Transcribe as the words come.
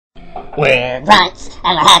We're grunts,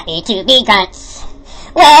 and we're happy to be grunts.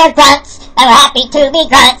 We're grunts, and we're happy to be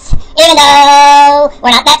grunts. Even though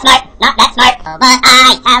we're not that smart, but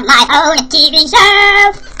I have my own TV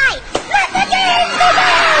show. Hey, let the game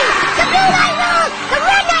begin! The blue light rolls! The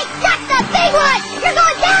red light sucks the big one! You're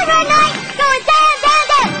going down, red light! Going down, down,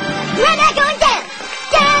 down! Red light going down!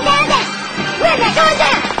 Down, down, down! Red light going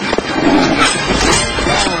down!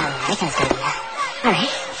 That sounds good. Alright,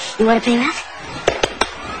 you wanna play rough?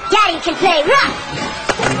 Daddy can play rough!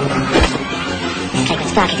 It's like when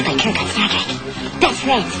Spock is playing Kirk on Star Trek. Best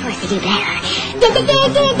friends forced to do battle.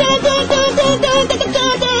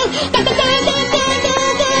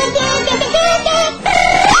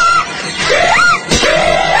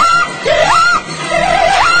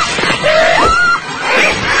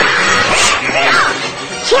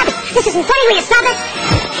 Captain, this isn't funny. Will you stop it?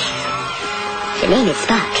 The name is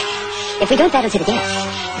Spock. If we don't battle to the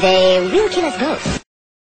death, they will kill us both.